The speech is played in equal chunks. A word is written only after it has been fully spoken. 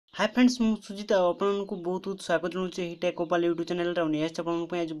Hi friends मु सुजित आपको बहुत बहुत स्वागत जनाऊँ ही टेक ओपाल यूट्यूब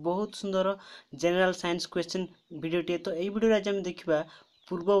चैनल आज बहुत सुंदर जनरल साइंस क्वेश्चन वीडियो टे। तो यही वीडियो आज आम देखा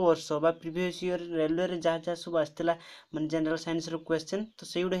पूर्व वर्ष बा प्रीवियस ईयर रेलवे रे जहाँ जहाँ सब आसाला माने जनरल साइंस रो क्वेश्चन तो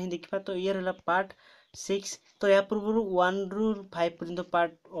से गुड़ा ही देखा। तो ये रहा पार्ट 6। तो या पूर्व 1 रू 5 पर्यंत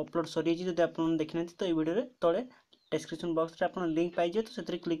पार्ट अपलोड सरी जब आप देखना तो ये वीडियो तले डिस्क्रिप्शन बॉक्स रे आपन लिंक पाइजे तो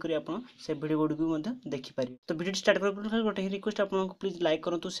से क्लिक करी आपन से वीडियो गुडी को मध्य देखि पारि। तो वीडियो स्टार्ट कर पूर्व गोटे रिक्वेस्ट आपन को प्लीज लाइक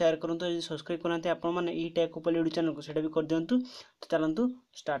करंतु शेयर करंतु यदि सब्सक्राइब करनाते आपन माने ई टेक ओपल यूट्यूब चैनल को सेटा भी कर दियंतु। तो चलंतु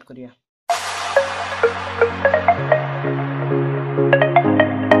स्टार्ट करिया।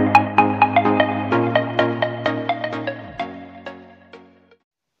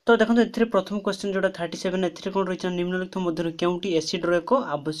 तो देखो ए प्रथम क्वेश्चन जोटा 37 ए कौन रही निम्नलिखित मध्य केउटी एसिड रो एक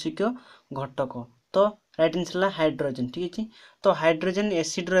आवश्यक घटक। तो राइट आंसर है हाइड्रोजन। ठीक है तो हाइड्रोजन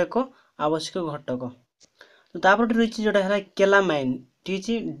एसिड रो एक आवश्यक घटक। तो तापर रही जोटा है केलामाइन। ठीक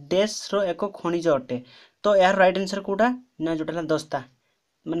है डैश रो एक खनिज अटे। तो यार राइट आंसर कोटा ना जोटा है दस्ता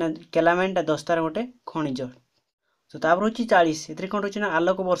माने केलामाइन टा दस्तार गोटे खनिज। तो तापर रही 40 ए कौन रही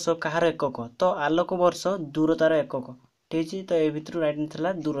आलोक वर्ष कहार एकक। तो आलोक वर्ष दूरतार एकक। ठीक है तो ये भितर राइट आंसर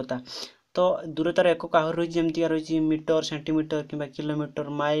है दूरता। तो दूरतार एकक आहर रही जमती रही मीटर सेंटीमीटर कि किलोमीटर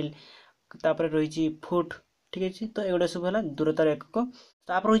माइल तापर रही फुट। ठीक है तो एगुड़ा सब है दूरतार एकक।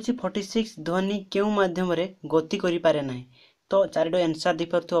 तापर रही 46 ध्वनि क्यों माध्यम गति करि पारे ना। तो चारिटा आंसर दे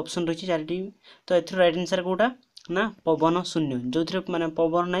पार ऑप्शन रही चारिटी। तो ए राइट आंसर कोटा ना पवन शून्य जो थे माने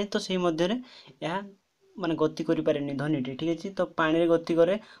पवन ना तो से मध्य यह माने गति करि पारेनी ध्वनिटी। ठीक है तो पानी रे गति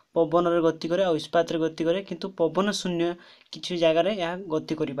करे पवन रे गति करे और इस्पात रे गति करे किंतु पवन शून्य किसी जगह रे यह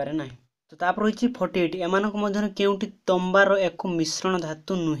गति करि पारे ना। तो तापर रही 48 एमानक मध्य केउटी तंबार एक मिश्रण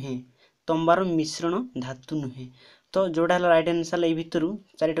धातु नुहे। तंबार मिश्रण धातु नुहे। तो जोड़ा है राइट आंसर ए भितर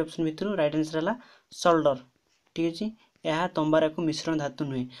चारिटा ऑप्शन भितर राइट आंसर है सोल्डर। ठीक है यह तंबार एक मिश्रण धातु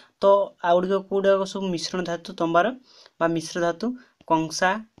नुहे। तो आउडिक कौड़ाक सब मिश्रण धातु तंबार बा मिश्र धातु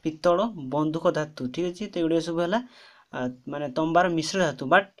कंसा पितल बंधुक धातु। ठीक है तो ये सब है माने तंबार मिश्र धातु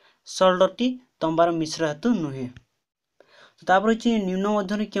बाट सोल्डर टी तंबार मिश्र धातु नुहे। तो तापर निम्न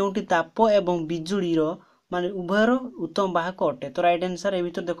मध्य केउटी ताप एवं बिजुली माने उभयर उत्तम वाहक अटे। तो राइट आंसर ए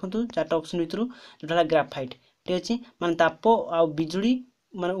भीतर देखंतु चारटा ऑप्शन भीतर जोटा ग्राफाइट। ठीक अछि माने ताप आ बिजुली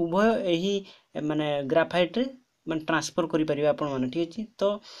माने उभय एही माने ग्राफाइट रे माने ट्रांसफर करि परिबे आपण माने। ठीक अछि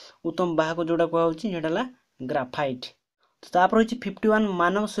तो उत्तम वाहक जोटा को होछि हेटाला ग्राफाइट। तो तापर होछि 51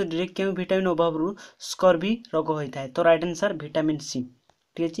 मानव शरीर रे केउ विटामिन अभाव रु स्कर्वी रोग होइथाय। तो राइट आंसर विटामिन सी।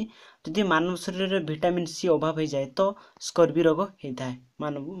 ठीक अछि यदि मानव शरीर रे विटामिन सी अभाव हो जाए तो स्कर्वी रोग होइथाय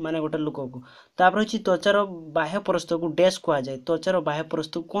मानव माने गोटे लोक को। तापर होछि त्वचार बाह्य परस्त को डैश कहा जाए। त्वचार बाह्य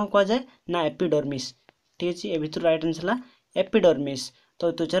परस्त को कोन कहा जाए ना एपिडर्मिस। ठीक अछि ए भितर राइट आंसर ला एपिडर्मिस।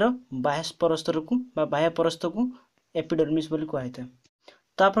 तो त्वचार बाह्य परस्त को बा बाह्य परस्त को एपिडर्मिस बोली कहा जाय।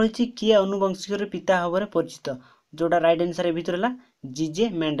 तापर होछि किए अनुवंशिक रे पिता हबरे परिचित। जोड़ा राइट आंसर ए भितर है जीजे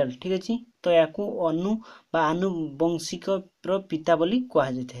मेंडल। ठीक अछि तो याकू अनु बा आनुवंशिक रो पिता बोली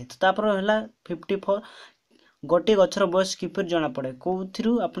कहा जाय। तो तापर हला 54 गोटे गछर बयस किपर जाना पड़े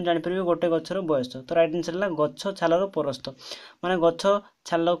कोथिरु आपण जानि परिबे गोटे गछर बयस। तो राइट आंसर है गछ छालर परस्त माने गछ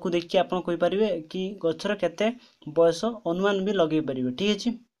छाल को देखि आपण कहि परिबे कि गछर केते बयस अनुमान भी लगे परिबे। ठीक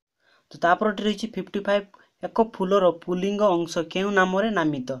अछि तो तापर रही 55 एक फूलर पुलिंग अंश केउ नाम रे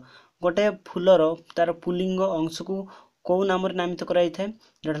नामित। गोटे फूलर तार पुलिंग अंश को कौ नाम रे नामित कराई थाए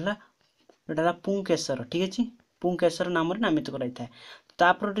जोटा पुंकेसर। ठीक अछि पुंकेसर नाम रे नामित कराई थाए।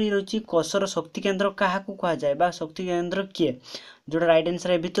 तापर रही कोषर शक्ति केंद्र क्या कहा जाए बा शक्ति केंद्र किए जोटा राइट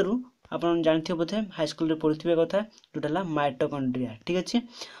आंसर ए भितर आपन जानथियो बोधे हाई स्कूल रे पढिथिबे कथा जोटा माइटोकॉन्ड्रिया। ठीक अछि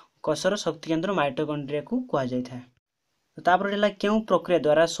कोषर शक्ति केंद्र माइटोकॉन्ड्रिया को कहा जाय थाए। तापर हला केउ प्रक्रिया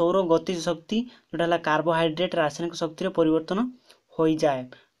द्वारा सौर गतिज शक्ति जोटा कार्बोहाइड्रेट रासायनिक शक्ति रे परिवर्तन होई जाए।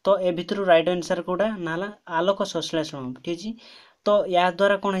 तो ए भितर राइट आंसर कोडा नाला आलोक संश्लेषण। ठीक अछि तो या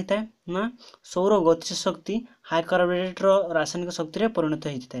द्वारा कोन होता है ना सौर गतिज शक्ति हाई कार्बोहाइड्रेट रो रासायनिक शक्ति रे परिणत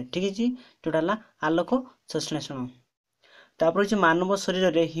होता है। ठीक अछि जोटा आलोक संश्लेषण। तापर जे मानव शरीर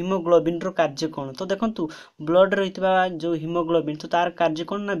रे हीमोग्लोबिन रो कार्य कोन। तो देखंतु ब्लड रहितबा जो हीमोग्लोबिन तो तार कार्य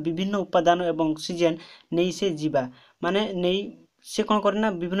कोन ना विभिन्न उपादान एवं ऑक्सीजन नै से जीवा माने नै से कोन करना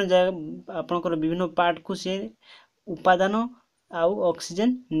विभिन्न जगह आपनकर विभिन्न पार्ट को से उपादान आउ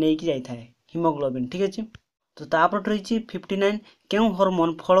ऑक्सीजन नै कि जाय थाए हीमोग्लोबिन। ठीक अछि तो तापर रही 59 केउ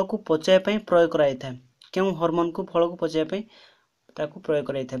हार्मोन फल को पचाय पई प्रयोग कराय थाए। केउ हार्मोन को फल को पचाय पई ताकू प्रयोग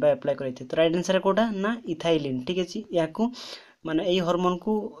कराय थाए बा अप्लाई कराय थाए। तो राइट आंसर कोटा ना इथाइलिन। ठीक अछि याकू माने एई हार्मोन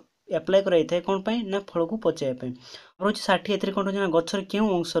को अप्लाई कराय थाए कोन पई ना फल को पचाय पई। रोज 60 एतरे कोन होना गछर केउ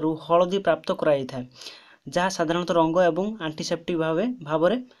अंश रु हळदी प्राप्त कराय थाए जहाँ साधारणतः रंग एवं एंटीसेप्टिक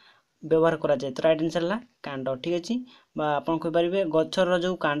भावे व्यवहार करा जाए तो राइट आंसर है कांड ठीक अच्छे आपन कहि पारिबे गछर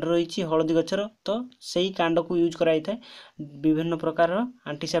जो कांड रही हलदी गछर तो सेही कांड को यूज कराई थाए विभिन्न प्रकार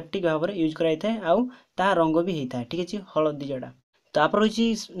एंटीसेप्टिक भाव में यूज कराई थाए आउ ता रंग भी होता है ठीक अच्छे हलदी जोड़ा तापर रही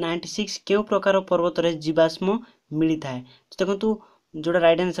 96 क्यों प्रकार पर्वत रे जीवाश्म मिलता है तो देखो जोड़ा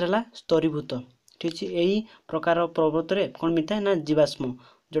राइट आंसर है स्तरीभूत ठीक अच्छे यही प्रकार पर्वत रे कौन मिलता है ना जीवाश्म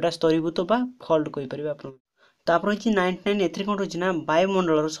जोड़ा स्तरीभूत बा फॉल्ट कहि परिबे आपण तापर रही 99 एथि कौन रही ना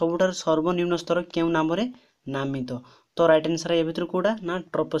वायुमंडल सबुठार सर्वनिम्न स्तर क्यों नाम नामित तो राइट आंसर ये भितर कोड़ा ना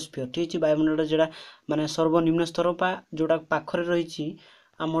ट्रोपोस्फियर ठीक अच्छे वायुमंडल जोड़ा माने सर्वनिम्न स्तर पा जोड़ा पाखरे रही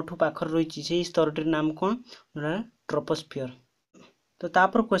आमठू पाखरे रही से स्तरटीर नाम कौन जोड़ा ट्रोपोस्फियर तो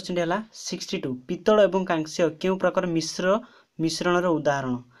तापर क्वेश्चन है 62 पित्तल एवं कांस्य क्यों प्रकार मिश्रण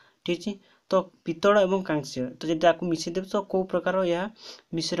उदाहरण ठीक अच्छे तो पित्तल एवं कांस्य तो जब आपको मिसई देव तो कौ प्रकार यह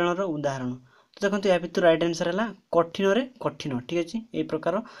मिश्रण उदाहरण तो देखो या भितर राइट आंसर है कठिन रे कठिन ठीक अच्छे यही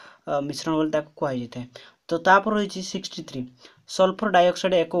प्रकार मिश्रण बोली कहुई था तो तापर रही 63 सल्फर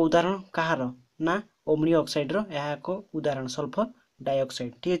डाइऑक्साइड एक उदाहरण कहार ना अम्लीय ऑक्साइड एक उदाहरण सल्फर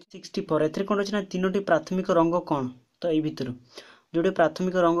डाइऑक्साइड ठीक है 64 एथि कौन अच्छे ना 3टी प्राथमिक रंग कौन तो यही भितर जोड़े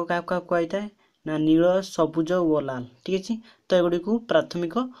प्राथमिक रंग क्या कहुई था ना नील सबुज और लाल ठीक अच्छे तो एगुड़ी को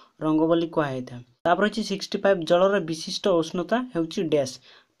प्राथमिक रंग बोली कहुई था तापर अच्छे 65 जलर विशिष्ट उष्णता होची डैश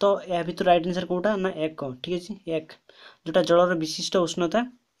तो या भितर राइट आंसर कोटा ना एक ठीक अच्छे एक जोटा जलर विशिष्ट उष्णता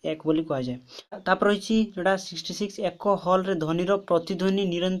एक बोली कह जाए तापर रही जोटा 66 एक हल रे ध्वनिर प्रतिध्वनि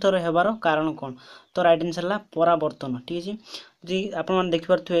निरंतर हेबार कारण कौन तो राइट आंसर है परावर्तन ठीक अच्छे जी आपण मैंने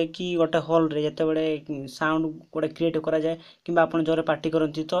देखिपे कि गोटे हल रे जिते बड़े साउंड गोटे क्रिएट करा जाए कि आपन जोरे पार्टी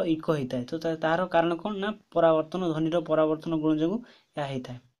करती तो इको होता है तो तार कारण कौन ना परावर्तन ध्वनिर परावर्तन गुण जो यह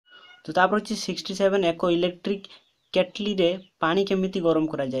होता है तो तापर अच्छी 67 एक इलेक्ट्रिक केटली रे पानी केमिति गरम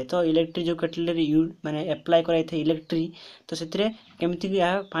करा जाए तो इलेक्ट्रिक जो केटली रे यूज माने अप्लाई कराई थे इलेक्ट्रिक तो से केमिति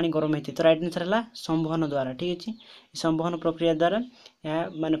यह पानी गरम होती तो राइट आंसर है संवहन द्वारा ठीक अच्छे संवहन प्रक्रिया द्वारा यह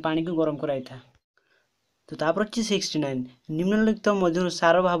माने पानी को गरम कराई था तो तापर अच्छी 69 निम्नलिखित मध्य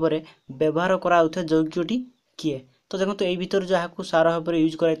सार भाव में व्यवहार करा यौगिकटी किए तो देखो तो यही भीतर जहाँ सार भाव में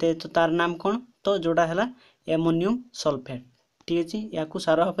यूज कराई तो तार नाम कौन तो जोड़ा है एमोनियम सल्फेट ठीक अच्छे या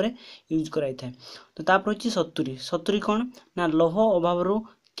सार भाव में यूज कराई था तो तापर अच्छी 70 कौन ना लौह अभाव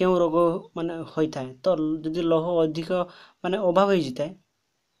क्यों रोग माने होता है तो जदि लौह अधिक माने अभाव हो जाता है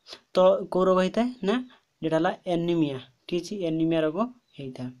तो कौ रोग होता है ना जोटा एनीमिया ठीक अच्छे एनीमिया रोग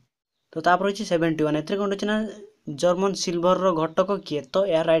होता है तो तापर अच्छी 71 एथि कौन अच्छे ना जर्मन सिल्वर घटक किए तो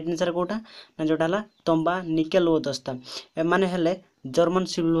यार राइट आंसर कोटा ना जोटा है तंबा निकेल ओ दस्ता एमाने हेले जर्मन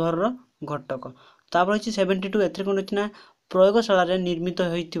सिल्वर घटक तापर अच्छी 72 एथि कौन अच्छे ना प्रयोगशाला रे निर्मित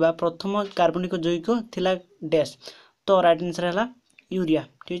होइतिबा प्रथम कार्बनिक जैविक थिला डैश तो राइट आंसर है यूरिया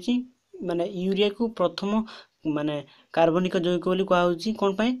ठीक अच्छे माने यूरिया को प्रथम माने कार्बनिक जैविक बोली कहुछि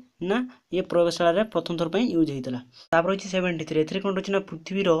कोन पय ना ये प्रयोगशाला रे प्रथम थर पय यूज हेतिला तापर अछि 73 एथि कोन रछि ना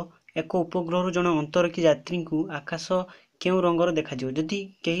पृथ्वी रो एक उपग्रह जन अंतरिक्ष यात्री को आकाश क्यों रंगर देखा जदि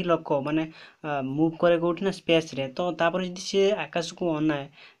कई लोक माने मूव करे कौटी ना स्पेस रे तो तापर जदि से आकाश को अनाए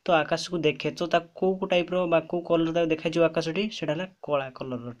तो आकाश को देखे तो को टाइप रो कौ कलर देखा आकाशटी सेटा कला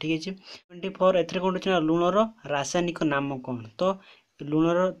कलर ठीक अच्छे 24 एथि कौन अच्छे ना लुणर रासायनिक नाम कौन तो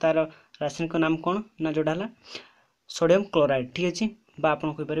लुणर तार रासायनिक नाम कौन ना जोड़ा है सोडियम क्लोराइड ठीक अच्छे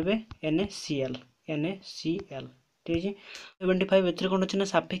आपन कहींपारे NaCl ठीक है 75 एथि कौन अच्छे ना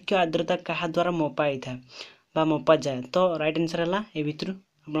सापेक्ष आर्द्रता क्या द्वारा मपाई था मपा जाए तो राइट आंसर है ये भितर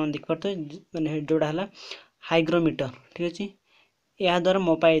आप देखिपे मैंने जोड़ा है हाइग्रोमीटर ठीक अच्छे यह द्वारा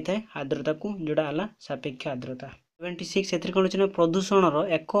मपाई था आर्द्रता को जोड़ा है सापेक्ष आर्द्रता 76 एथि कौन अच्छे ना प्रदूषण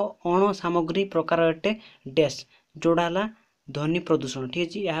एक अण सामग्री प्रकार अटे डैश जोड़ा है ध्वनि प्रदूषण ठीक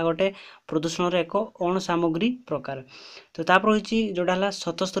अच्छे यह गोटे प्रदूषण एक अण सामग्री प्रकार तो तापर रही जोड़ा है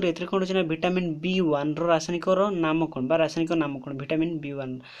 77 एथि कौन अच्छे ना विटामिन B1 रासायनिक नाम कौन रासायनिक नाम कौन विटामिन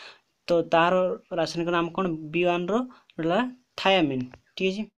B1 तो तार रासायनिक नाम कौन B1 जोड़ा थायामिन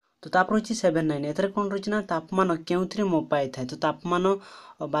ठीक है तो तापर रही 79 एथि कौन रही ना तापमान क्यों मपाई था तो तापमान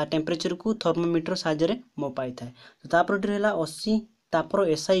बा टेम्परेचर को थर्मोमीटर साहाय्य मपाई था तो तापर है 80 तापर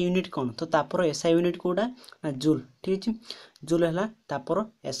SI यूनिट कौन तो तापर SI यूनिट कोड़ा ना जूल ठीक है जूल है तापर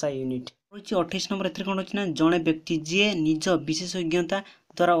SI यूनिट रही 28 नंबर एथि कौन अच्छे ना जड़े व्यक्ति जी निज विशेषज्ञता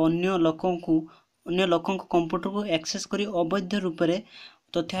द्वारा अन्य लोकों कंप्यूटर को एक्सेस करी अवैध रूप से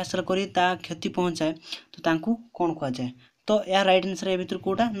तथ्य हासिल करी ता क्षति पहुँचाए तो तांकू कौन कह जाए तो यार राइट आंसर ए भितर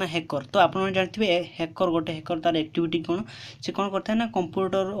कोटा ना हैकर तो आप जानते हैं हैकर गोटे हैकर तार एक्टिविटी कौन से कौन करता है ना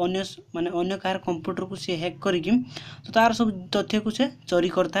कंप्यूटर अन्य माने अन्य कार कंप्यूटर को से हैक करके तो तार सब तथ्य को से चोरी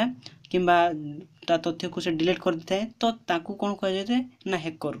करता है किंबा ता तथ्य को से डिलीट कर देता है तो ताकू कौन कह जाए ना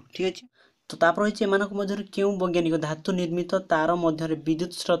हैकर ठीक है तो तापर रही एमानक मध्यरु केउं वैज्ञानिक धातु निर्मित तार मध्यरे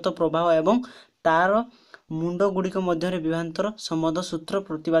विद्युत स्रोत प्रवाह एवं तार मुंड गुड़िक मध्यरे विभांतर संबंध सूत्र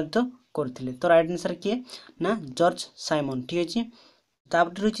प्रतिपादित करथिले। तो राइट आंसर किए ना जॉर्ज साइमन। ठीक अछि।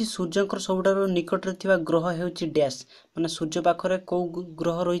 तापर रही सूर्यंकर सबुठारु निकटरे थिबा ग्रह हेउची डैश माने सूर्य पाखरे को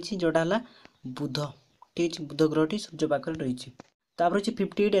ग्रह रही जोटा हला बुध। ठीक अछि। बुध ग्रहटी सूर्य पाखरे रही। तापर रही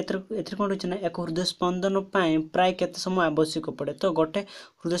 58 एथर कोन रही ना एक हृदय स्पंदन पाए प्राय केते समय आवश्यक पड़े। तो गोटे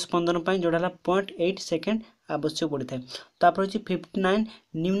हृदय स्पंदन पाए जोटा हला 0.8 सेकेंड आवश्यक पड़ी थाए। तापर रही 59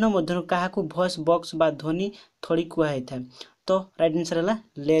 निम्न मध्यरु काहाकू वॉइस बॉक्स बा ध्वनि थड़ी कुआ हे थाए। तो राइट आंसर हला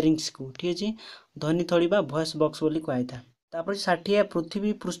लेरिंग्स को। ठीक अछि। ध्वनि थड़ी बा वॉइस बॉक्स बोली कुआ हे थाए। तापर 60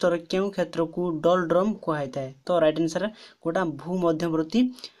 पृथ्वी पृष्ठर केउ क्षेत्र को डल ड्रम कुआ हे थाए। तो राइट आंसर गोटा भू मध्यवर्ती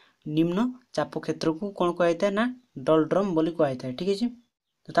निम्न चाप क्षेत्र को कौन कुआ हे थाए ना डल ड्रम बोली कुआ हे थाए। ठीक अछि।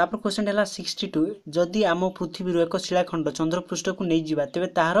 तो तापर क्वेश्चन हला 62 जदि आम पृथ्वी रो एक शिलाखंड चंद्र पृष्ठ को नै जिबा तेबे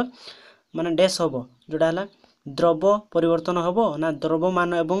ताहार माने डैश होबो जोटा हला द्रव परिवर्तन होबो ना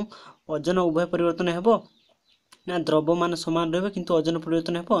द्रव्यमान एवं ओजन उभय परिवर्तन हेबो ना द्रव्यमान समान रहबो किंतु ओजन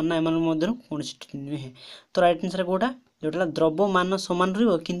परिवर्तन हेबो ना एमान मध्यरु कोनोसी नुहे। तो राइट आंसर कोटा जोटा द्रव्यमान समान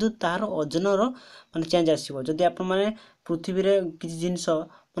रहबो किंतु ताहार ओजन रो माने चेंज आसीबो। जदि आपण माने पृथ्वी रे किछि जिंस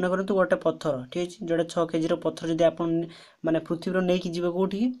माने करंतु गोटे पत्थर ठीक अछि जोटा 6 केजी रो पत्थर जदि आपण माने पृथ्वी रो नै कि जिबो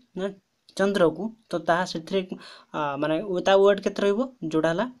कोठी ना चंद्र को तो ताहा सेथरे माने ता वेट केते रहबो जोटा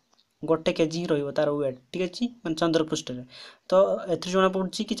हला गोटे केजी रहबो तार वेट। ठीक अछि माने चंद्र पृष्ठ रे। तो एथि जणा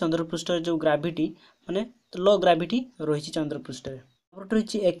पडुछि कि चंद्र पृष्ठ रे जो ग्रेविटी माने लो ग्रेविटी रहिछि चंद्र पृष्ठ रे। तापर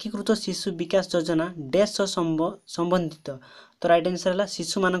रहिछि एकीकृत शिशु विकास योजना डैश संबंधित। तो राइट आंसर हला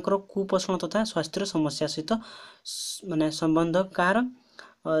शिशु मानकर कुपोषण तथा स्वास्थ्य समस्या सहित माने संबंध कार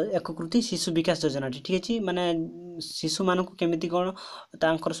एकीकृत शिशु विकास योजना। ठीक अछि माने शिशु मानक केमिति कोन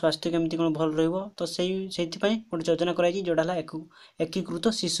तांकर स्वास्थ्य केमिति कोन भल रहबो तो सेति पई गोटे योजना कराई छि जोटा हला एकीकृत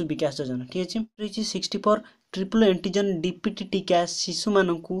शिशु विकास योजना। ठीक अछि। रहिछि 64 ट्रिपल एंटीजन डीपीटी टीका शिशु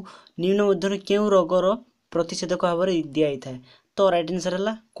मानक निम्न मध्यरे केउ रोगर प्रतिषेधक भाବରେ दियाई थाए। तो राइट आंसर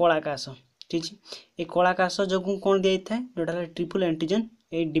हला कलाकाश। ठीक अछि। ए कलाकाश जगु कोन दियाई थाए जोटा हला ट्रिपल एंटीजन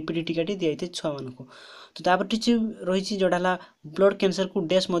ए डीपीटी टीकाटी दियाई थाए छुआ मानक। तो तापर टिछि रहिछि जोटा हला ब्लड कैंसर को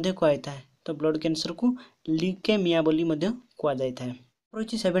डैश मध्ये कुआई थाए। तो ब्लड कैंसर को ल्यूकेमिया बोली मध्ये कुआ जाई थाए।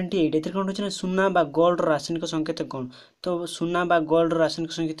 रहिछि 78 एथि कोन रहिछि सुना बा गोल्ड रासायनिक संकेत कोन। तो सुना बा गोल्ड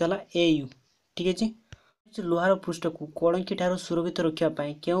रासायनिक संकेत हला एयू। ठीक अछि। लोहार पृष्ठ को कलंकी ठारो सुरक्षित रखिया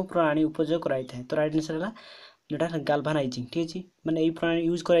पई केउ प्रणाली उपयोग कराई थाए। तो राइट आंसर हला जोटा गाल्वानाइजिंग। ठीक अछि माने एई प्रणाली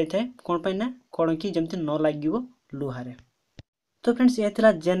यूज कराई थाए कोन पई ना कलंकी जेमति न लागिवो लोहारे। तो फ्रेंड्स ये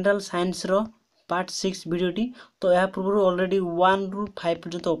थिला जनरल साइंस रो पार्ट 6 वीडियोटी। तो या पूर्व ऑलरेडी 1 रु 5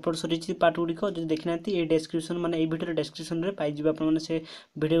 पर्यंत अपलोड सरिछि पार्ट गुडी को जदि देखिनांती ए डिस्क्रिप्शन माने ए वीडियो डिस्क्रिप्शन रे पाइ जिबा आपण माने से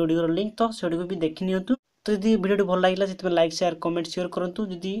वीडियो गुडी रो लिंक। तो सेडी को भी देखि नियंतु। तो यदि वीडियो भल लागिला सेति में लाइक शेयर कमेंट शेयर करंतु।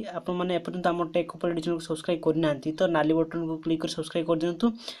 यदि आपण माने एपर्यंत हमर टेक ऊपर चैनल को सब्सक्राइब करनांती तो नाली बटन को क्लिक कर सब्सक्राइब कर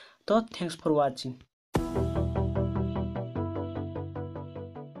दियंतु। तो थैंक्स फॉर वाचिंग।